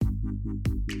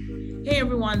Hey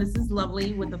everyone, this is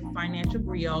Lovely with the Financial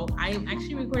Griot. I am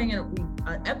actually recording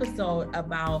an episode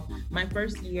about my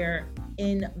first year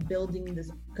in building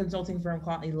this consulting firm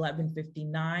called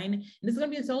 1159. And this is going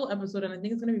to be a solo episode, and I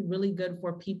think it's going to be really good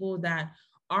for people that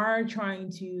are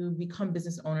trying to become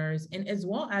business owners, and as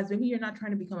well as maybe you're not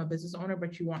trying to become a business owner,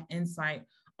 but you want insight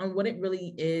on what it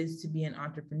really is to be an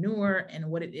entrepreneur and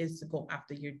what it is to go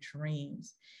after your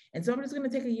dreams. And so I'm just going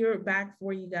to take a year back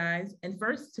for you guys. And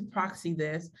first, to proxy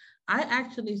this, I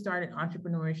actually started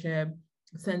entrepreneurship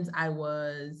since I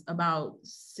was about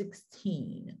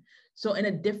 16. So in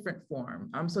a different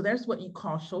form. So there's what you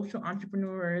call social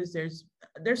entrepreneurs. There's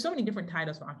so many different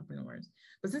titles for entrepreneurs.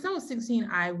 But since I was 16,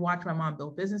 I watched my mom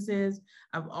build businesses.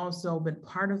 I've also been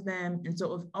part of them. And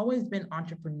so I've always been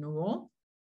entrepreneurial.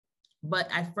 But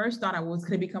I first thought I was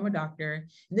going to become a doctor.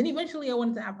 And then eventually I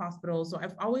wanted to have hospitals. So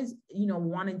I've always,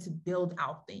 wanted to build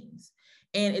out things.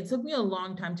 And it took me a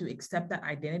long time to accept that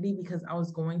identity because I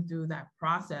was going through that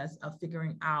process of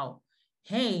figuring out,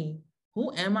 hey,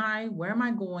 who am I? Where am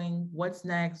I going? What's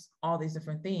next? All these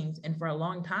different things. And for a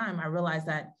long time, I realized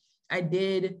that I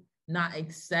did not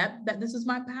accept that this is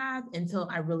my path until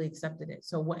I really accepted it.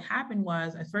 So what happened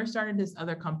was I first started this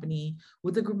other company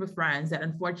with a group of friends that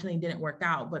unfortunately didn't work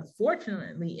out, but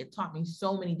fortunately it taught me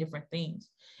so many different things.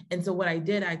 And so what I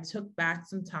did, I took back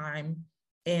some time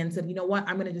and said, you know what,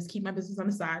 I'm going to just keep my business on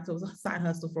the side. So it was a side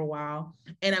hustle for a while.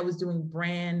 And I was doing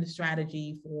brand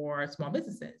strategy for small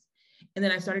businesses. And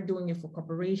then I started doing it for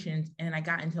corporations, and I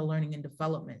got into learning and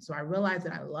development. So I realized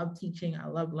that I love teaching, I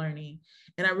love learning,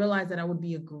 and I realized that I would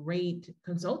be a great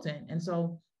consultant. And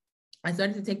so I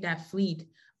started to take that fleet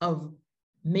of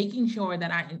making sure that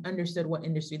I understood what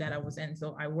industry that I was in.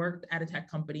 So I worked at a tech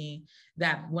company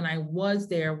that when I was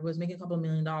there was making a couple of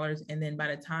 $1 million. And then by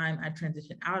the time I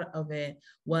transitioned out of it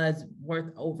was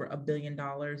worth over $1 billion,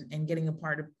 and getting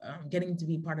to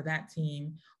be part of that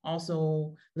team,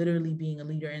 also literally being a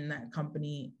leader in that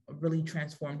company really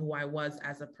transformed who I was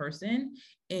as a person.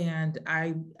 And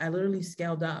I literally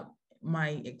scaled up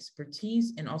my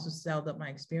expertise and also scaled up my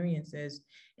experiences.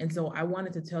 And so I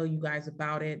wanted to tell you guys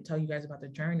about it, tell you guys about the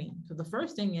journey. So the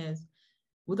first thing is,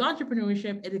 with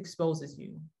entrepreneurship, it exposes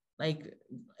you. Like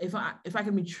if I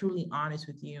can be truly honest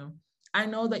with you, I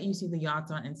know that you see the yachts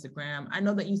on Instagram. I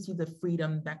know that you see the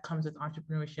freedom that comes with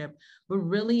entrepreneurship, but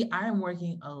really I am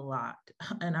working a lot,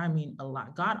 and I mean a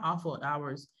lot, god awful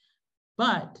hours,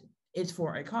 but it's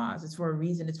for a cause, it's for a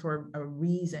reason,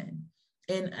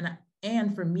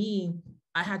 And for me,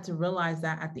 I had to realize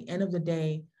that at the end of the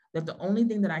day, that the only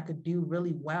thing that I could do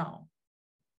really well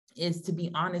is to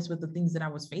be honest with the things that I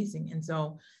was facing. And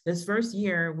so this first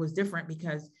year was different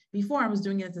because before I was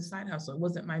doing it as a side hustle. It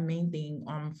wasn't my main thing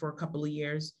for a couple of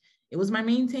years. It was my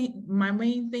main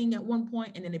thing at one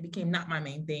point, and then it became not my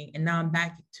main thing. And now I'm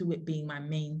back to it being my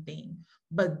main thing.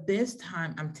 But this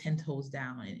time I'm 10 toes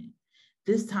down in it.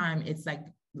 This time it's like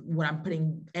what I'm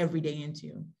putting every day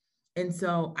into. And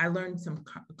so I learned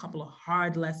a couple of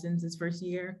hard lessons this first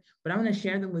year, but I'm going to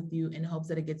share them with you in hopes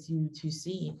that it gets you to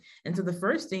see. And so the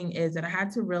first thing is that I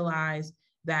had to realize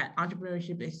that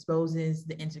entrepreneurship exposes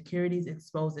the insecurities,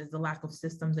 exposes the lack of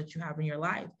systems that you have in your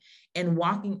life. And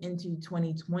walking into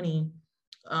 2020,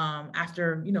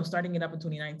 after starting it up in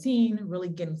 2019, really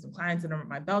getting some clients under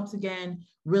my belts again,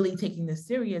 really taking this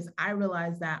serious, I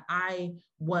realized that I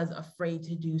was afraid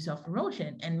to do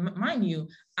self-promotion. And mind you,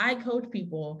 I coach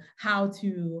people how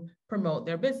to promote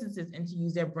their businesses and to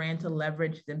use their brand to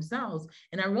leverage themselves.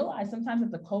 And I realized sometimes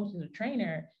as a coach and a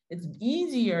trainer, it's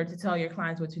easier to tell your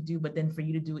clients what to do, but then for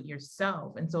you to do it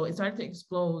yourself. And so it started to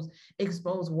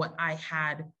expose what I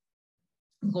had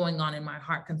going on in my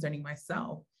heart concerning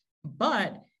myself.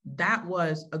 But that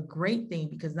was a great thing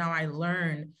because now I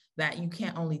learned that you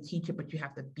can't only teach it, but you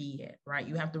have to be it, right?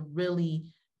 You have to really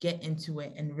get into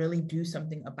it and really do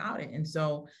something about it. And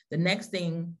so the next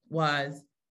thing was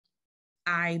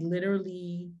I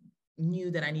literally knew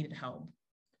that I needed help.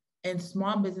 In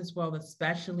small business world,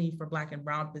 especially for Black and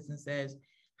Brown businesses,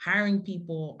 hiring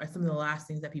people are some of the last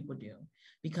things that people do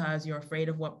because you're afraid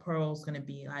of what Pearl is going to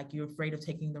be like. You're afraid of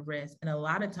taking the risk. And a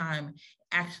lot of time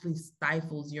actually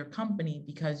stifles your company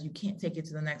because you can't take it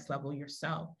to the next level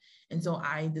yourself. And so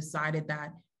I decided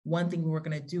that one thing we're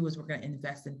going to do is we're going to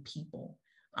invest in people.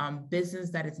 Business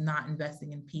that is not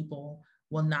investing in people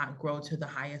will not grow to the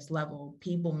highest level.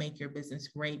 People make your business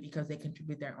great because they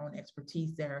contribute their own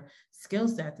expertise, their skill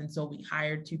sets. And so we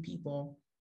hired 2 people.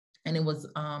 And it was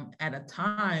at a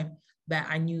time that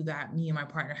I knew that me and my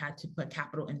partner had to put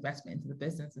capital investment into the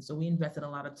business. And so we invested a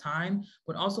lot of time,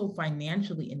 but also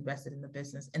financially invested in the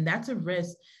business. And that's a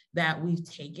risk that we've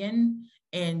taken.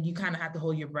 and you kind of have to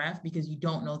hold your breath because you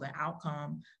don't know the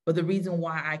outcome. But the reason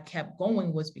why I kept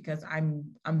going was because I'm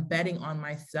betting on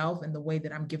myself and the way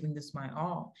that I'm giving this my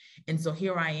all. And so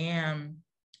here I am.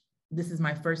 This is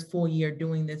my first full year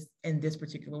doing this in this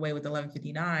particular way with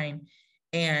 1159.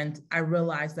 And I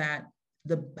realized that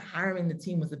hiring the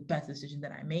team was the best decision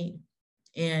that I made.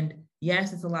 And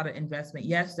yes, it's a lot of investment.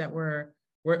 Yes, that we're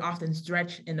often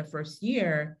stretched in the first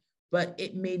year, but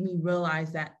it made me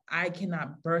realize that I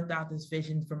cannot birth out this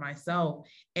vision for myself.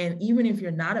 And even if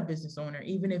you're not a business owner,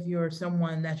 even if you're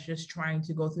someone that's just trying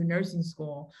to go through nursing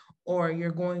school or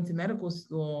you're going to medical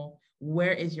school,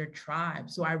 where is your tribe?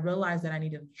 So I realized that I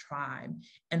needed a tribe.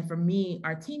 And for me,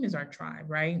 our team is our tribe,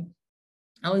 right?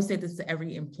 I always say this to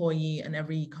every employee and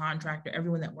every contractor,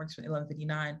 everyone that works for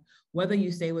 1159, whether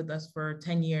you stay with us for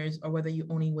 10 years or whether you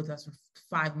only with us for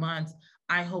 5 months,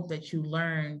 I hope that you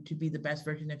learn to be the best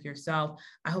version of yourself.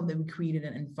 I hope that we created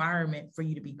an environment for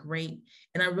you to be great.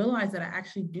 And I realized that I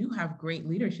actually do have great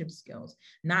leadership skills,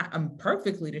 not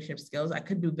perfect leadership skills. I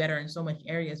could do better in so many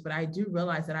areas, but I do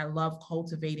realize that I love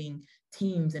cultivating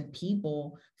teams and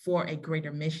people for a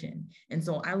greater mission. And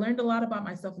so I learned a lot about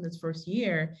myself in this first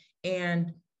year.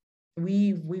 And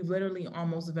we've literally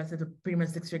almost invested pretty much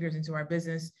 6 figures into our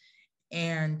business.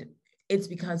 And it's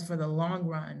because for the long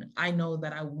run, I know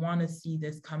that I want to see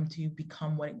this come to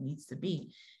become what it needs to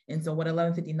be. And so what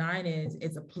 1159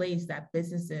 is a place that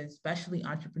businesses, especially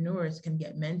entrepreneurs, can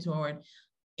get mentored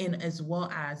in, as well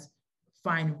as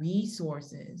find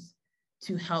resources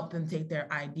to help them take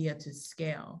their idea to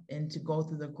scale and to go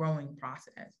through the growing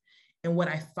process. And what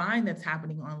I find that's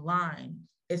happening online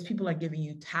is people are giving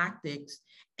you tactics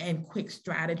and quick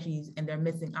strategies, and they're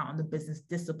missing out on the business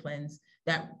disciplines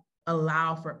that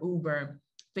allow for Uber,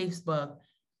 Facebook,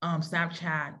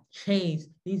 Snapchat, Chase,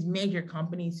 these major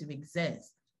companies to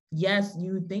exist. Yes,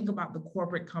 you think about the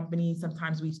corporate companies,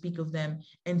 sometimes we speak of them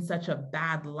in such a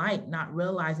bad light, not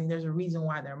realizing there's a reason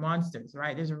why they're monsters,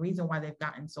 right? There's a reason why they've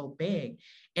gotten so big.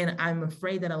 And I'm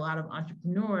afraid that a lot of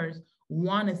entrepreneurs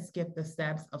want to skip the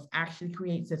steps of actually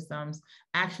create systems,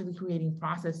 actually creating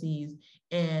processes,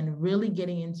 and really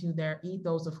getting into their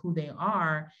ethos of who they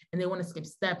are. And they want to skip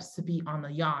steps to be on the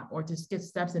yacht, or to skip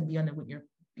steps and be on it with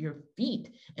your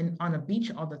feet and on a beach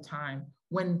all the time,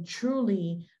 when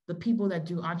truly the people that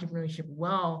do entrepreneurship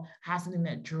well have something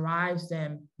that drives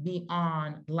them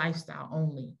beyond lifestyle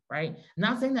only, right?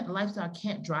 Not saying that lifestyle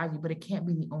can't drive you, but it can't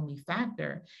be the only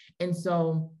factor. And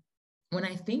so when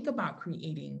I think about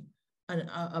creating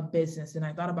a business and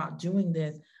I thought about doing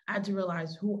this, I had to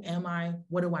realize, who am I?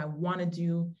 What do I want to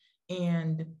do?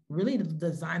 And really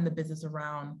design the business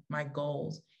around my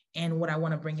goals and what I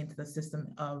want to bring into the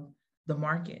system of the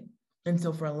market. And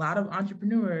so for a lot of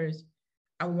entrepreneurs,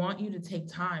 I want you to take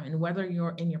time, and whether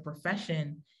you're in your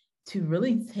profession, to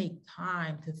really take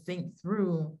time to think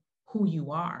through who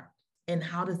you are and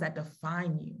how does that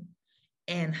define you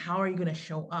and how are you going to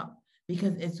show up,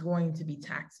 because it's going to be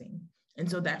taxing. And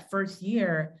so that first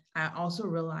year, I also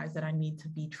realized that I need to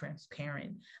be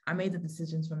transparent. I made the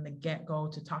decisions from the get-go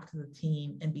to talk to the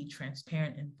team and be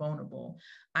transparent and vulnerable.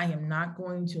 I am not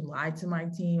going to lie to my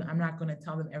team. I'm not going to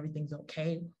tell them everything's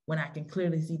okay when I can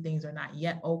clearly see things are not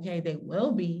yet okay. They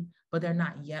will be, but they're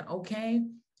not yet okay.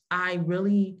 I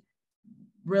really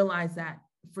realized that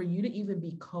for you to even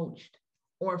be coached,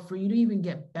 or for you to even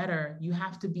get better, you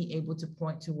have to be able to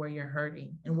point to where you're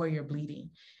hurting and where you're bleeding.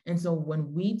 And so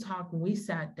when we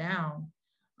sat down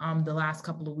the last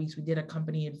couple of weeks, we did a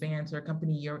company advance or a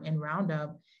company year-end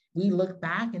roundup. We looked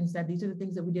back and said, these are the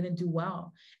things that we didn't do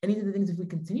well. And these are the things, if we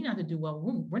continue not to do well,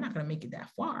 we're not going to make it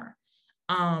that far.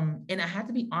 And I had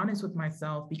to be honest with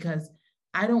myself, because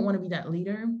I don't want to be that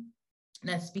leader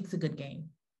that speaks a good game,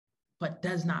 but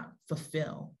does not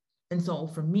fulfill. And so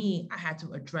for me, I had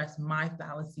to address my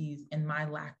fallacies and my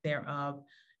lack thereof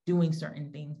doing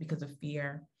certain things because of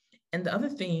fear. And the other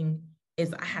thing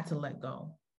is I had to let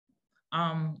go.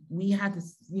 We had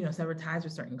to, sever ties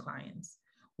with certain clients.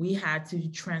 We had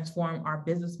to transform our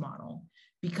business model,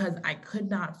 because I could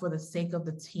not, for the sake of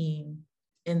the team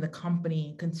in the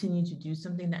company, continue to do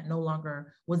something that no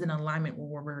longer was in alignment with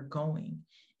where we're going.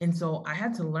 And so I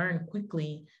had to learn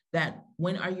quickly that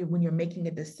when you're making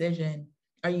a decision,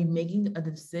 are you making a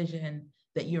decision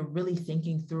that you're really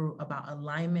thinking through about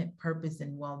alignment, purpose,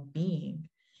 and well-being?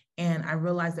 And I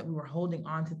realized that we were holding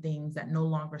on to things that no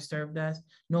longer served us,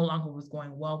 no longer was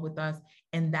going well with us.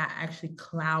 And that actually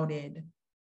clouded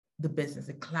the business.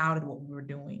 It clouded what we were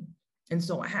doing. And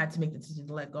so I had to make the decision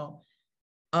to let go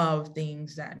of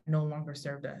things that no longer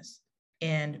served us.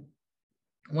 And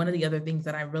one of the other things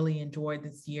that I really enjoyed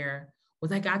this year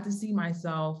was I got to see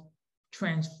myself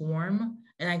transform,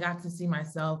 and I got to see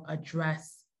myself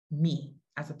address me.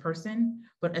 as a person,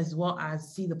 but as well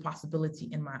as see the possibility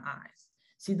in my eyes,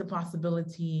 see the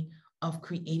possibility of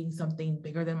creating something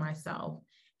bigger than myself.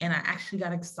 And I actually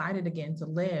got excited again to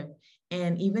live.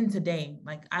 And even today,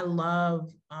 like I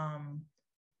love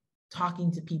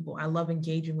talking to people. I love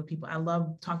engaging with people. I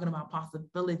love talking about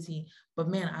possibility, but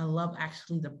man, I love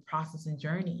actually the process and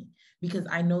journey, because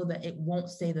I know that it won't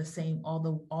stay the same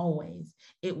always.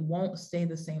 It won't stay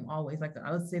the same always. Like I'm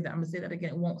gonna say that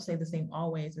again, it won't stay the same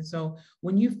always. And so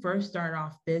when you first start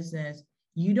off business,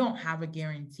 you don't have a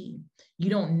guarantee. You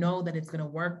don't know that it's going to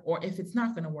work or if it's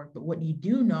not going to work. But what you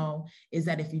do know is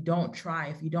that if you don't try,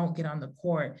 if you don't get on the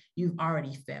court, you've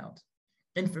already failed.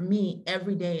 And for me,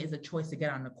 every day is a choice to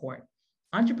get on the court.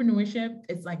 Entrepreneurship,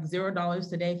 it's like $0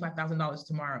 today, $5,000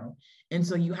 tomorrow. And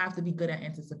so you have to be good at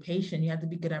anticipation. You have to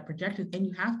be good at projections, and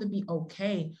you have to be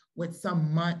okay with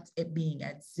some months it being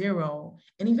at zero.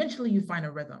 And eventually you find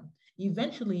a rhythm.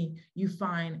 Eventually you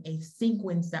find a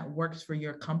sequence that works for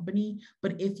your company.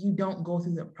 But if you don't go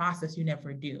through the process, you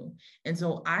never do. And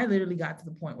so I literally got to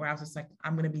the point where I was just like,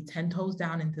 I'm going to be 10 toes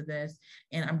down into this,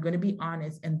 and I'm going to be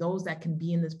honest. And those that can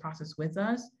be in this process with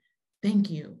us, thank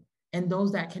you. And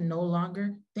those that can no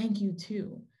longer, thank you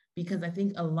too. Because I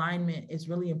think alignment is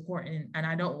really important. And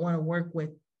I don't want to work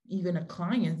with even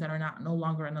clients that are no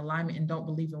longer in alignment and don't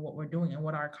believe in what we're doing and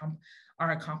what our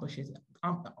accomplishes,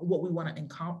 what we want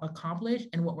to accomplish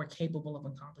and what we're capable of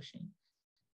accomplishing.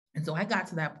 And so I got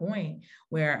to that point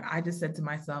where I just said to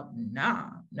myself,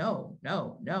 no.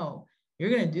 You're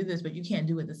going to do this, but you can't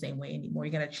do it the same way anymore.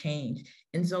 You got to change.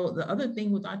 And so the other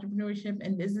thing with entrepreneurship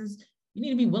and business, you need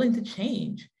to be willing to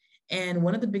change. And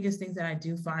one of the biggest things that I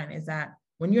do find is that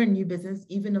when you're in new business,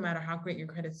 even no matter how great your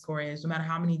credit score is, no matter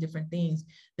how many different things,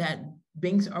 that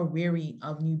banks are weary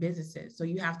of new businesses. So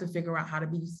you have to figure out how to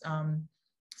be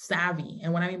savvy.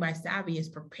 And what I mean by savvy is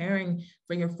preparing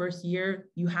for your first year.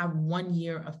 You have 1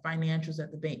 year of financials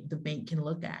that the bank can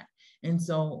look at. And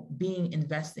so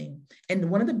investing. And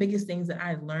one of the biggest things that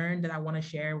I learned that I want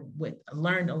to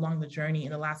learned along the journey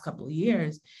in the last couple of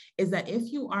years is that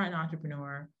if you are an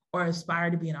entrepreneur or aspire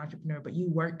to be an entrepreneur, but you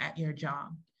work at your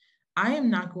job, I am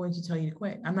not going to tell you to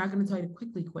quit. I'm not going to tell you to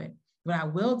quickly quit. What I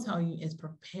will tell you is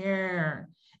prepare.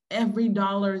 Every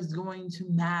dollar is going to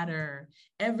matter.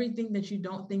 Everything that you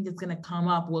don't think is going to come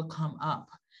up will come up.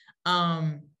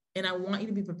 And I want you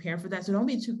to be prepared for that. So don't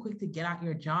be too quick to get out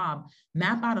your job.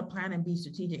 Map out a plan and be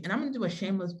strategic. And I'm going to do a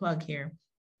shameless plug here.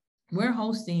 We're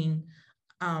hosting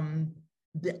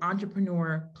the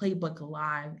Entrepreneur Playbook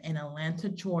Live in Atlanta,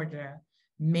 Georgia,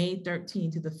 May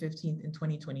 13th to the 15th in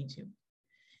 2022.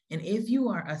 And if you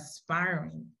are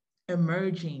aspiring,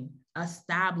 emerging,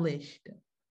 established,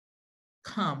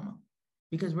 come,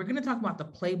 because we're going to talk about the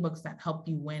playbooks that help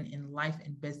you win in life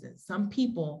and business. Some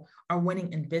people are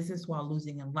winning in business while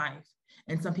losing in life.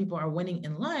 And some people are winning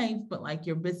in life, but like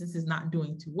your business is not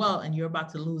doing too well and you're about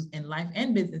to lose in life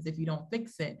and business if you don't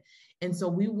fix it. And so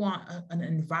we want an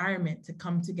environment to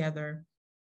come together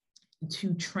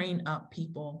to train up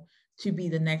people to be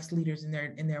the next leaders in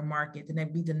their market, to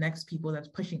be the next people that's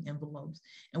pushing envelopes.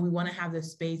 And we want to have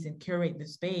this space and curate the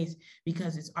space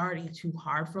because it's already too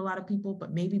hard for a lot of people,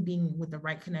 but maybe being with the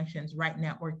right connections, right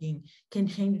networking can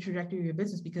change the trajectory of your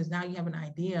business, because now you have an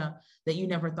idea that you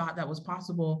never thought that was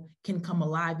possible can come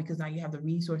alive because now you have the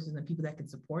resources and people that can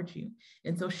support you.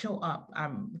 And so show up.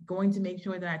 I'm going to make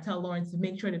sure that I tell Lawrence to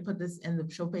make sure to put this in the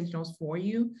show page notes for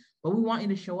you, but we want you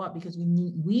to show up because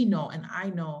we know, and I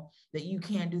know that you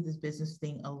can't do this business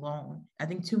thing alone. I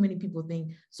think too many people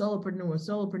think solopreneur,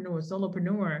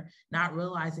 not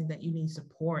realizing that you need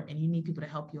support and you need people to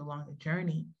help you along the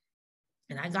journey.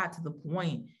 And I got to the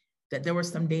point that there were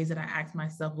some days that I asked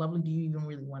myself, Lovely, do you even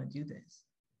really want to do this?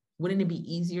 Wouldn't it be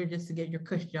easier just to get your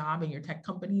cush job in your tech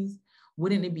companies?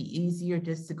 Wouldn't it be easier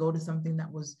just to go to something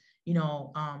that was,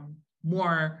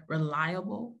 more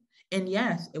reliable? And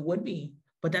yes, it would be.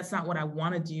 But that's not what I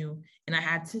want to do. And I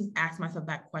had to ask myself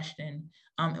that question.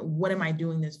 What am I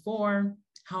doing this for?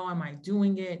 How am I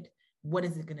doing it? What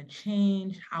is it going to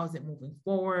change? How is it moving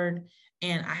forward?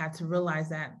 And I had to realize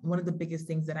that one of the biggest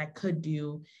things that I could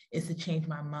do is to change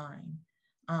my mind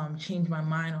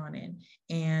on it.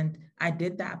 And I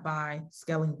did that by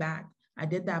scaling back. I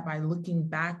did that by looking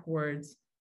backwards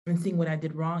and seeing what I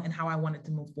did wrong and how I wanted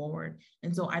to move forward.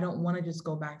 And so I don't want to just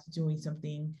go back to doing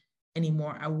something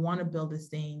anymore. I want to build this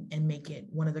thing and make it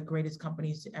one of the greatest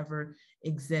companies to ever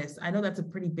exist. I know that's a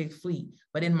pretty big fleet,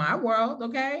 but in my world,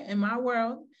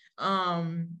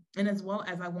 and as well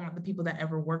as I want the people that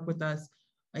ever work with us,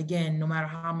 again, no matter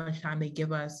how much time they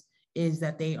give us, is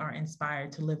that they are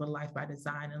inspired to live a life by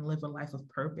design and live a life of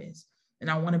purpose. And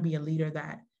I want to be a leader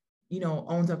that,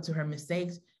 owns up to her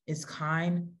mistakes, it's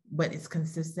kind, but it's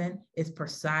consistent, it's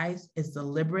precise, it's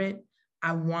deliberate.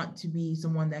 I want to be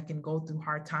someone that can go through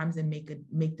hard times and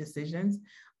make decisions.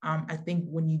 I think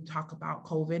when you talk about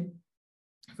COVID,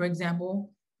 for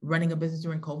example, running a business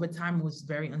during COVID time was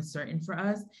very uncertain for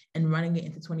us, and running it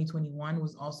into 2021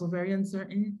 was also very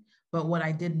uncertain. But what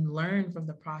I did learn from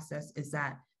the process is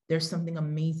that there's something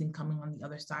amazing coming on the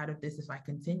other side of this if I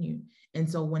continue. And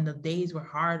so when the days were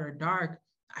hard or dark,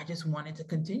 I just wanted to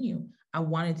continue. I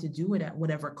wanted to do it at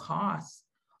whatever cost,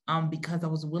 because I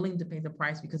was willing to pay the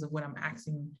price because of what I'm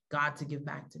asking God to give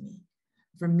back to me.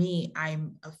 For me,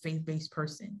 I'm a faith-based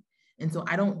person. And so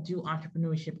I don't do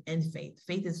entrepreneurship in faith.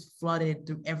 Faith is flooded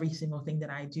through every single thing that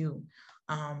I do.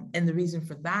 And the reason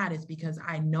for that is because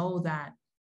I know that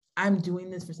I'm doing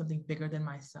this for something bigger than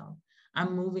myself.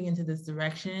 I'm moving into this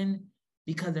direction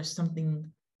because there's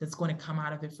something that's going to come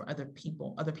out of it for other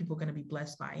people. Other people are going to be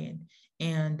blessed by it.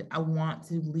 And I want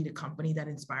to lead a company that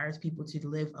inspires people to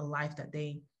live a life that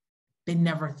they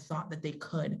never thought that they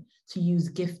could, to use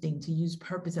gifting, to use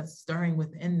purpose that's stirring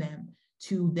within them,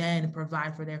 to then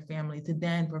provide for their family, to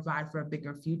then provide for a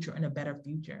bigger future and a better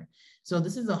future. So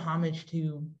this is a homage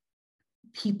to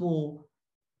people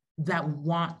that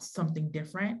want something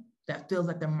different, that feels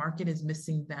like the market is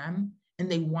missing them, and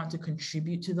they want to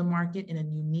contribute to the market in a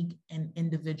unique and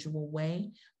individual way,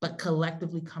 but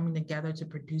collectively coming together to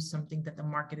produce something that the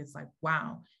market is like,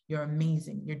 wow, you're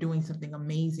amazing. You're doing something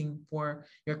amazing for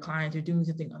your clients. You're doing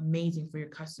something amazing for your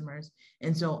customers.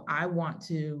 And so I want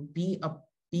to be a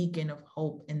beacon of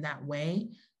hope in that way,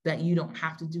 that you don't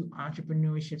have to do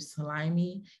entrepreneurship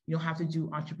slimy. You don't have to do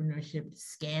entrepreneurship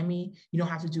scammy. You don't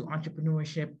have to do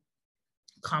entrepreneurship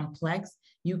complex.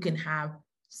 You can have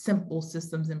simple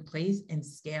systems in place and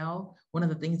scale. One of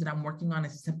the things that I'm working on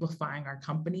is simplifying our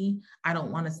company. I don't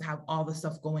want us to have all the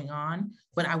stuff going on,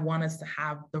 but I want us to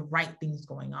have the right things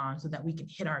going on so that we can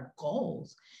hit our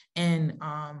goals. And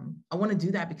I want to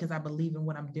do that because I believe in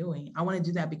what I'm doing. I want to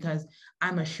do that because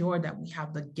I'm assured that we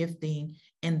have the gifting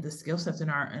and the skill sets in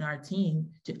our team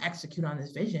to execute on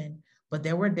this vision. But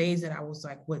there were days that I was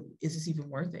like, what is this even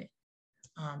worth it?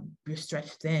 You're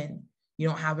stretched thin. You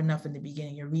don't have enough in the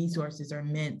beginning. Your resources are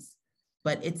immense,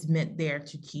 but it's meant there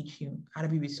to teach you how to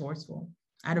be resourceful.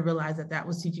 I had to realize that that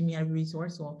was teaching me how to be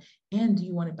resourceful. And do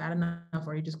you want it bad enough,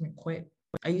 or are you just going to quit?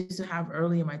 I used to have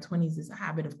early in my 20s this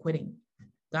habit of quitting.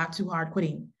 Got too hard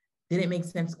quitting. Didn't make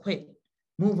sense, quit,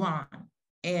 move on.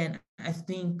 And I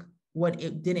think what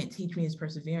it didn't teach me is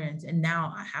perseverance. And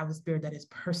now I have a spirit that is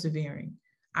persevering.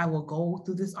 I will go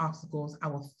through these obstacles. I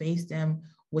will face them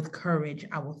with courage.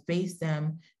 I will face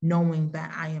them knowing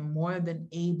that I am more than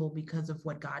able because of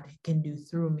what God can do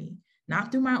through me,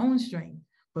 not through my own strength,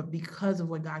 but because of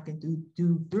what God can do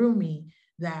through me,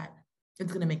 that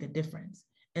it's going to make a difference.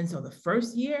 And so the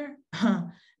first year,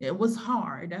 it was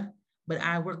hard, but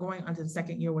we're going onto the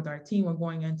second year with our team. We're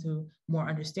going into more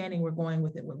understanding. We're going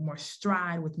with it with more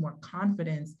stride, with more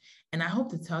confidence. And I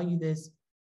hope to tell you this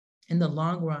in the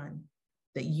long run,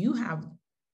 that you have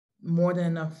more than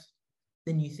enough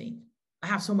than you think. I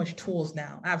have so much tools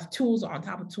now. I have tools on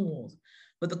top of tools,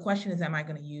 but the question is, am I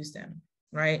going to use them?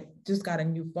 Right? Just got a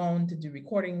new phone to do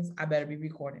recordings. I better be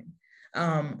recording.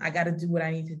 I got to do what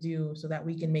I need to do so that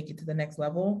we can make it to the next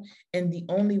level. And the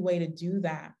only way to do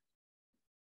that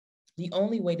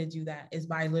is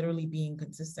by literally being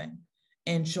consistent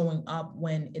and showing up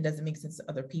when it doesn't make sense to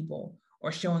other people,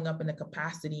 or showing up in a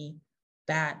capacity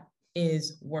that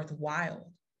is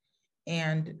worthwhile.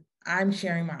 And I'm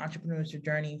sharing my entrepreneurship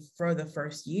journey for the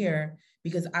first year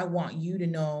because I want you to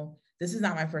know this is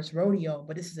not my first rodeo,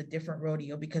 but this is a different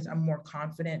rodeo because I'm more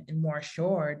confident and more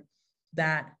assured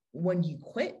that when you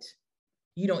quit,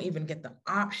 you don't even get the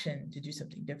option to do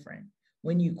something different.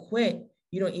 When you quit,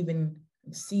 you don't even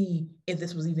see if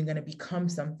this was even going to become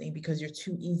something because you're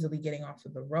too easily getting off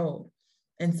of the road.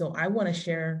 And so I want to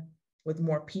share with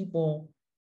more people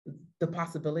the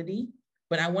possibility,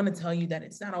 but I want to tell you that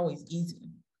it's not always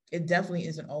easy. It definitely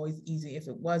isn't always easy. If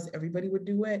it was, everybody would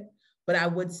do it. But I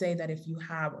would say that if you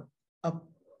have a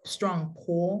strong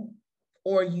pull,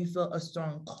 or you feel a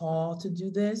strong call to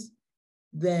do this,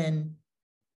 then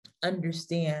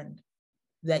understand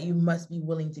that you must be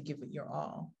willing to give it your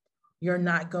all. You're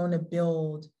not going to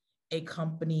build a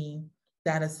company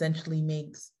that essentially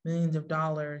makes millions of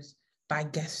dollars by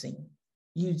guessing.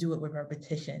 You do it with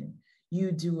repetition.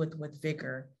 You do it with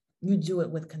vigor. You do it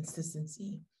with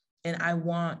consistency. And I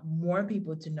want more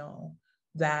people to know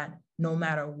that no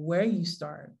matter where you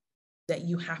start, that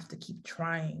you have to keep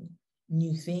trying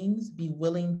new things, be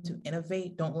willing to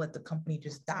innovate. Don't let the company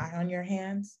just die on your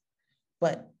hands,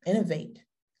 but innovate.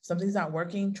 If something's not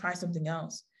working, try something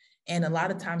else. And a lot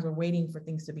of times we're waiting for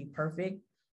things to be perfect.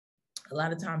 A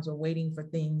lot of times we're waiting for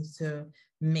things to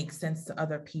make sense to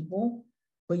other people,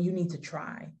 but you need to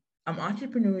try.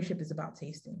 Entrepreneurship is about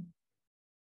tasting.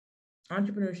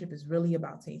 Entrepreneurship is really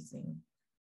about tasting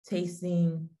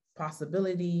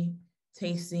possibility,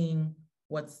 tasting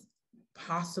what's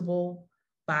possible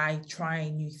by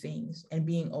trying new things and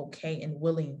being okay and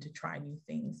willing to try new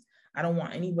things. I don't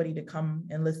want anybody to come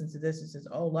and listen to this and says,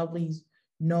 oh, Lovely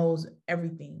knows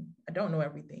everything. I don't know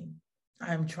everything.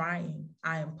 I am trying.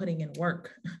 I am putting in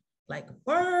work, like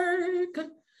work.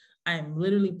 I am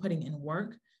literally putting in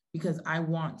work because I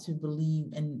want to believe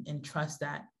and trust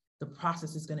that the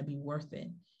process is going to be worth it.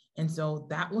 And so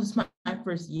that was my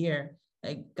first year.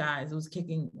 Like, guys, it was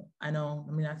kicking. I know,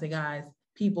 I mean, I say guys,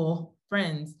 people,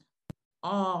 friends,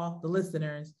 all the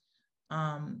listeners.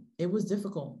 It was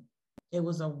difficult. It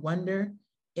was a wonder.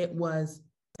 It was,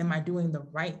 am I doing the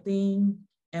right thing?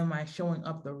 Am I showing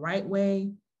up the right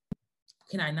way?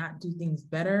 Can I not do things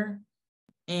better?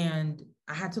 And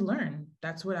I had to learn.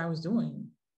 That's what I was doing.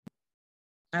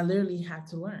 I literally had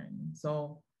to learn.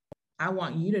 So I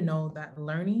want you to know that the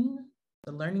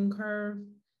learning curve,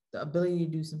 the ability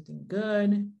to do something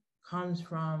good comes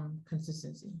from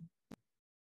consistency.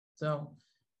 So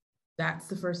that's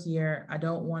the first year. I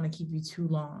don't want to keep you too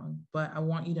long, but I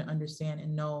want you to understand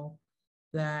and know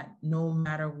that no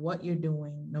matter what you're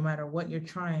doing, no matter what you're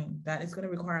trying, that is going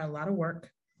to require a lot of work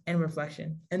and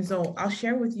reflection. And so I'll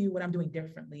share with you what I'm doing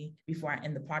differently before I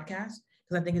end the podcast,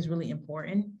 because I think it's really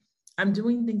important. I'm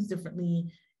doing things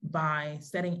differently by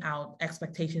setting out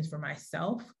expectations for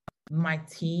myself, my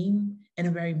team, in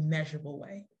a very measurable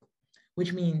way,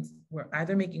 which means we're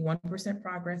either making 1%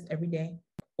 progress every day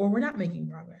or we're not making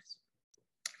progress.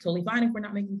 Totally fine if we're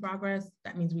not making progress.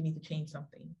 That means we need to change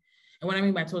something. And what I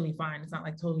mean by totally fine, it's not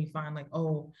like totally fine, like,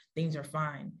 oh, things are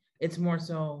fine. It's more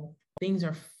so things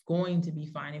are going to be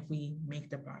fine if we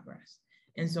make the progress.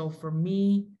 And so for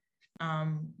me,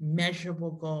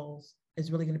 measurable goals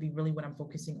is really going to be really what I'm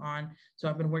focusing on. So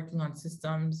I've been working on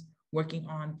systems, working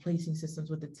on placing systems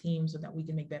with the team so that we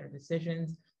can make better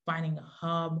decisions, finding a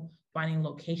hub, finding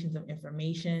locations of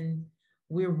information.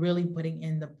 We're really putting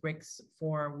in the bricks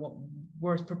for what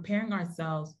we're preparing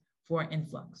ourselves for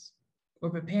influx. We're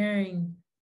preparing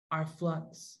our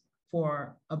flux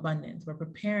for abundance. We're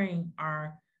preparing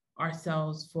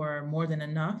ourselves for more than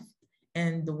enough.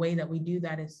 And the way that we do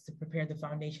that is to prepare the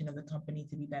foundation of the company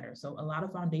to be better. So a lot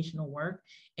of foundational work.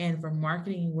 And for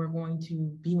marketing, we're going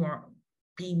to be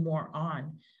more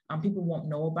on. People won't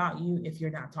know about you if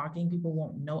you're not talking. People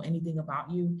won't know anything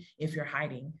about you if you're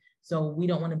hiding. So we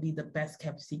don't want to be the best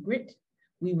kept secret.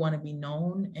 We want to be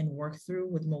known and work through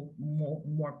with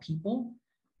more people.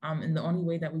 And the only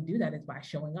way that we do that is by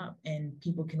showing up, and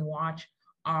people can watch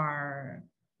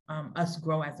us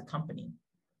grow as a company.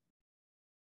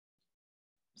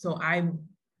 So I'm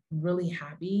really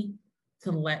happy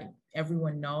to let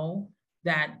everyone know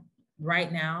that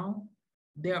right now,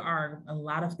 there are a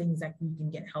lot of things that you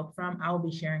can get help from. I will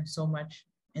be sharing so much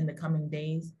in the coming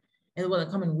days, and the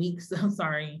coming weeks,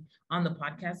 on the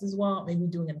podcast as well, maybe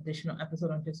doing an additional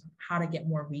episode on just how to get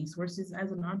more resources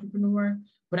as an entrepreneur.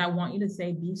 But I want you to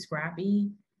say, be scrappy,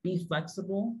 be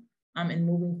flexible, and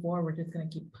moving forward, we're just going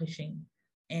to keep pushing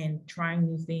and trying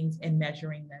new things and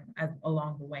measuring them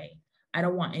along the way. I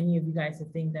don't want any of you guys to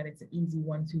think that it's an easy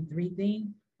 1, 2, 3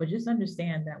 thing, but just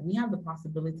understand that we have the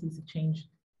possibilities to change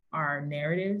our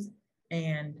narratives.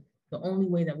 And the only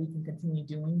way that we can continue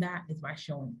doing that is by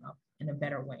showing up in a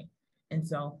better way. And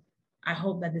so I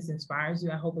hope that this inspires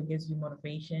you. I hope it gives you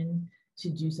motivation to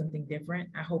do something different.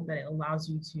 I hope that it allows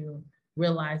you to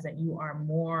realize that you are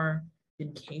more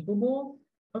than capable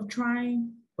of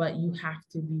trying, but you have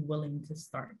to be willing to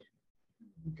start.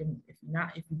 You can,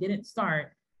 if you didn't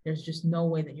start, there's just no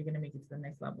way that you're going to make it to the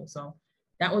next level. So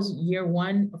that was year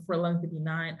 1 for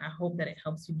 1159. I hope that it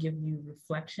helps you, give you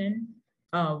reflection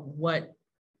of what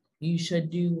you should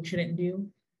do, shouldn't do.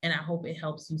 And I hope it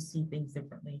helps you see things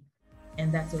differently.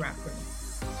 And that's a wrap for me.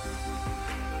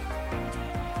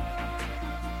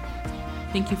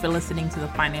 Thank you for listening to the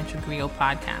Financial Griot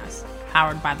podcast,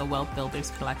 powered by the Wealth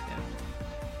Builders Collective.